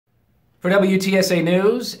For WTSA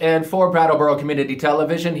News and for Brattleboro Community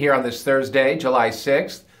Television here on this Thursday, July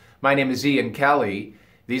 6th, my name is Ian Kelly.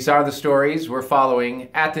 These are the stories we're following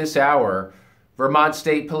at this hour. Vermont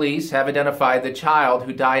State Police have identified the child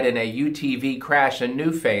who died in a UTV crash in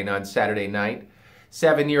Newfane on Saturday night.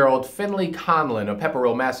 7-year-old Finley Conlon of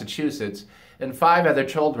Pepperell, Massachusetts, and 5 other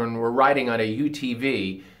children were riding on a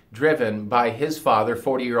UTV driven by his father,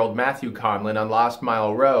 40-year-old Matthew Conlon, on Lost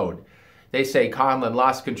Mile Road. They say Conlon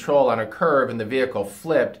lost control on a curve and the vehicle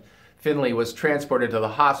flipped. Finley was transported to the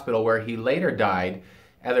hospital where he later died.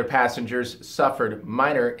 Other passengers suffered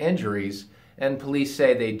minor injuries, and police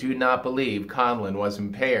say they do not believe Conlon was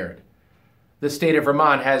impaired. The state of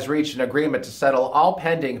Vermont has reached an agreement to settle all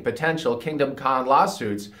pending potential Kingdom Con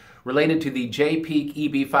lawsuits related to the Jay-Peak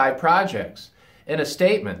EB5 projects. In a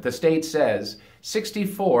statement, the state says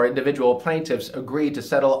 64 individual plaintiffs agreed to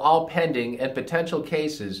settle all pending and potential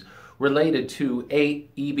cases related to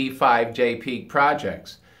 8 EB5 Jay-Peak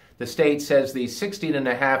projects. The state says the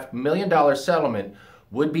 $16.5 million settlement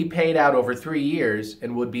would be paid out over 3 years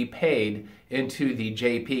and would be paid into the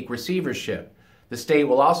Jay-Peak receivership. The state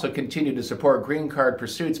will also continue to support green card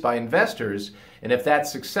pursuits by investors, and if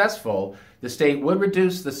that's successful, the state would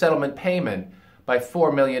reduce the settlement payment by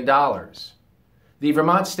 $4 million. The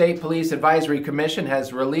Vermont State Police Advisory Commission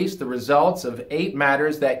has released the results of 8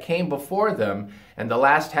 matters that came before them in the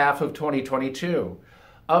last half of 2022.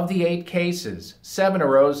 Of the 8 cases, 7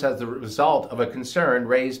 arose as the result of a concern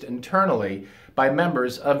raised internally by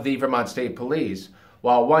members of the Vermont State Police,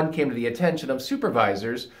 while 1 came to the attention of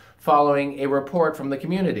supervisors following a report from the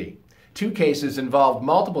community. 2 cases involved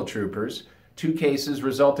multiple troopers. 2 cases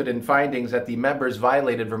resulted in findings that the members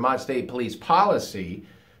violated Vermont State Police policy.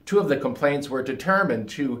 2 of the complaints were determined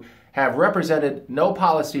to have represented no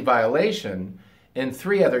policy violation. In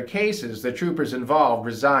 3 other cases, the troopers involved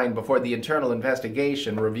resigned before the internal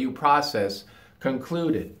investigation review process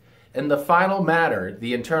concluded. In the final matter,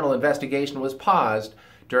 the internal investigation was paused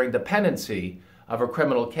during the pendency of a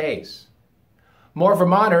criminal case. More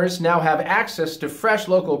Vermonters now have access to fresh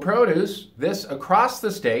local produce, this across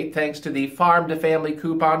the state thanks to the Farm to Family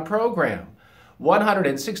Coupon Program.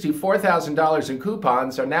 $164,000 in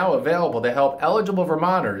coupons are now available to help eligible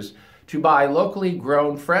Vermonters to buy locally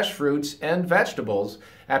grown fresh fruits and vegetables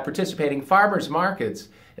at participating farmers markets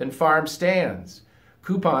and farm stands.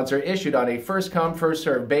 Coupons are issued on a first-come,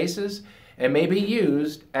 first-served basis and may be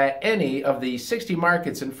used at any of the 60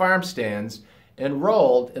 markets and farm stands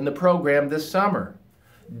enrolled in the program this summer.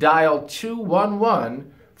 Dial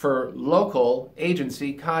 211 for local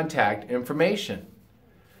agency contact information.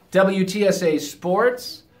 WTSA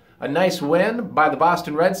Sports, a nice win by the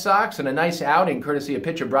Boston Red Sox and a nice outing courtesy of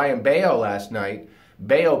pitcher Brayan Bello last night.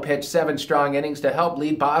 Bello pitched 7 strong innings to help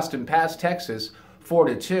lead Boston past Texas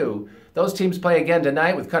 4-2. Those teams play again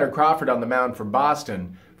tonight with Cutter Crawford on the mound for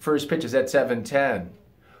Boston. First pitch is at 7:10.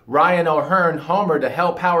 Ryan O'Hearn homered to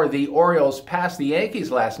help power the Orioles past the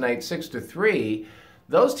Yankees last night 6-3.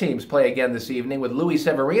 Those teams play again this evening with Luis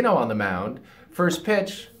Severino on the mound. First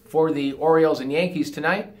pitch for the Orioles and Yankees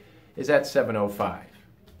tonight is at 7:05.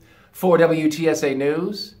 For WTSA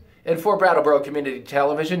News and for Brattleboro Community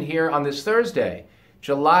Television here on this Thursday,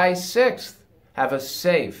 July 6th, have a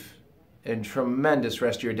safe and tremendous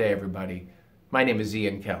rest of your day, everybody. My name is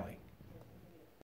Ian Kelly.